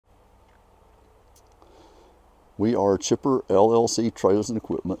We are Chipper LLC Trailers and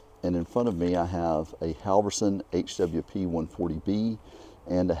Equipment, and in front of me I have a Halverson HWP-140B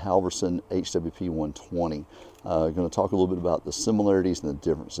and a Halverson HWP-120. I'm going to talk a little bit about the similarities and the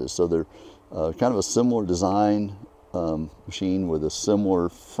differences. So they're kind of a similar design machine with a similar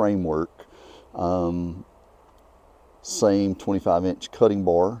framework, same 25-inch cutting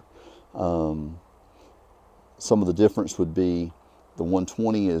bar. Some of the difference would be the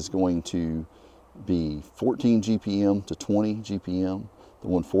 120 is going to be 14 GPM to 20 GPM. The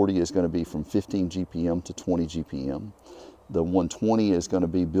 140 is going to be from 15 GPM to 20 GPM. The 120 is going to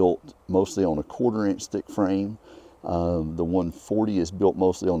be built mostly on a 1/4-inch thick frame. The 140 is built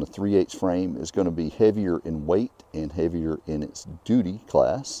mostly on a 3/8 frame. It's going to be heavier in weight and heavier in its duty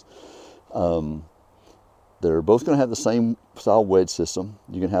class. They're both going to have the same style wedge system.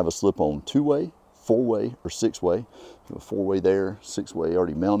 You can have a slip-on 2-way, 4-way, or 6-way. 4-way there, 6-way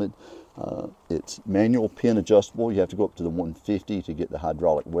already mounted. It's manual pin adjustable. You have to go up to the 150 to get the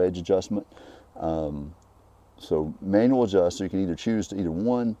hydraulic wedge adjustment. So manual adjust, so you can either choose to either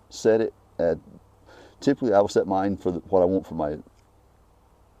one, set it at, typically I will set mine for what I want for my,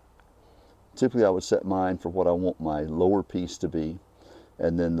 typically I would set mine for what I want my lower piece to be,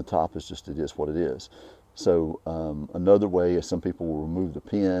 and then the top is just, it is what it is. So another way is some people will remove the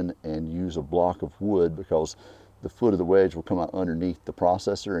pin and use a block of wood, because the foot of the wedge will come out underneath the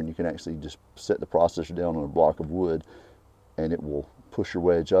processor, and you can actually just set the processor down on a block of wood and it will push your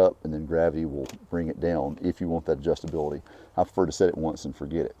wedge up, and then gravity will bring it down if you want that adjustability. I prefer to set it once and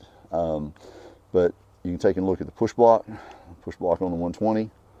forget it. But you can take a look at the push block on the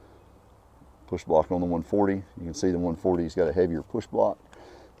 120, push block on the 140. You can see the 140's got a heavier push block.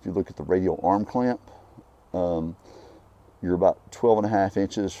 If you look at the radial arm clamp, you're about 12.5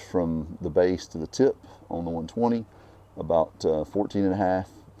 inches from the base to the tip on the 120, about 14.5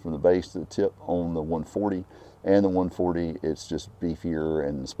 from the base to the tip on the 140. And the 140, it's just beefier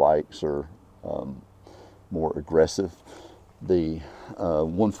and the spikes are more aggressive. The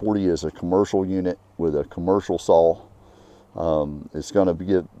 140 is a commercial unit with a commercial saw. It's going to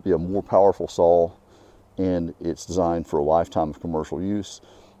be a more powerful saw, and it's designed for a lifetime of commercial use.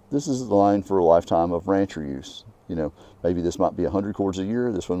 This is designed for a lifetime of rancher use. You know, maybe this might be 100 cords a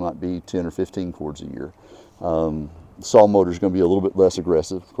year. This one might be 10 or 15 cords a year. The saw motor is going to be a little bit less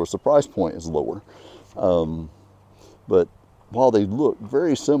aggressive. Of course, the price point is lower. But while they look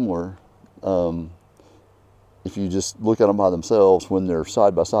very similar, if you just look at them by themselves, when they're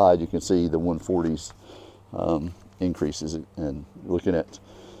side by side, you can see the 140's increases. And looking at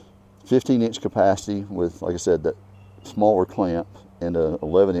 15-inch capacity with, like I said, that smaller clamp and a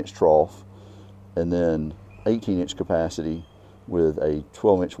 11-inch trough, and then 18-inch capacity with a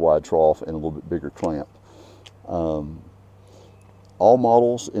 12-inch wide trough and a little bit bigger clamp. All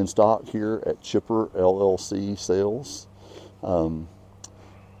models in stock here at Chipper LLC Sales. On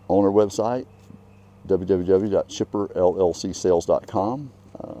our website, www.chipperllcsales.com.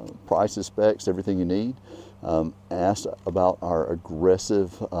 Prices, specs, everything you need. Ask about our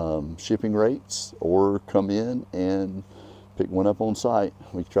aggressive shipping rates, or come in and pick one up on site.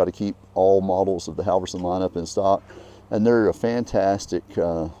 We try to keep all models of the Halverson lineup in stock, and they're a fantastic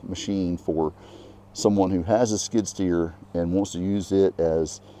machine for someone who has a skid steer and wants to use it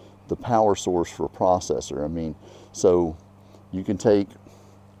as the power source for a processor. I mean, so you can take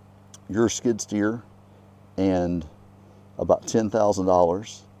your skid steer and about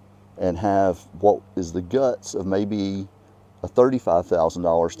 $10,000 and have what is the guts of maybe a $35,000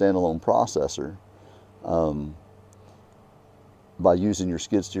 standalone processor, by using your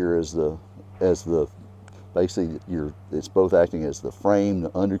skid steer as the basically it's both acting as the frame, the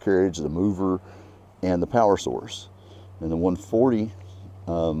undercarriage, the mover, and the power source. And the 140,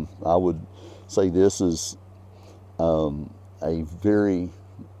 I would say this is a very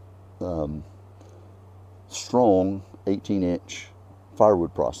strong 18-inch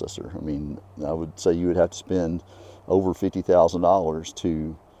firewood processor. I mean, I would say you would have to spend over $50,000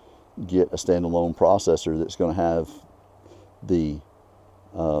 to get a standalone processor that's going to have the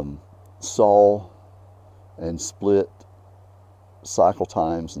saw and split cycle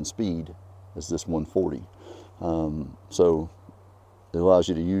times and speed as this 140. So it allows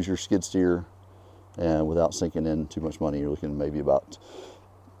you to use your skid steer and without sinking in too much money. You're looking maybe about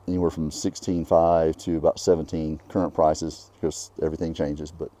anywhere from $16,500 to about $17,000 current prices, because everything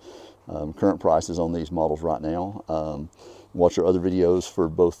changes, but current prices on these models right now. Watch our other videos for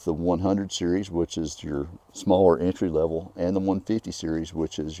both the 100 series, which is your smaller entry level, and the 150 series,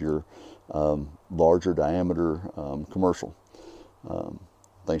 which is your larger diameter commercial.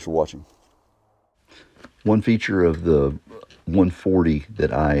 Thanks for watching. One feature of the 140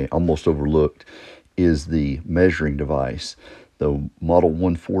 that I almost overlooked is the measuring device. The Model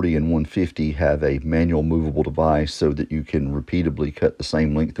 140 and 150 have a manual movable device so that you can repeatedly cut the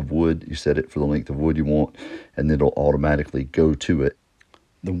same length of wood. You set it for the length of wood you want, and it'll automatically go to it.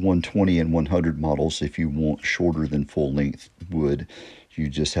 The 120 and 100 models, if you want shorter than full length wood, you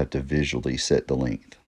just have to visually set the length.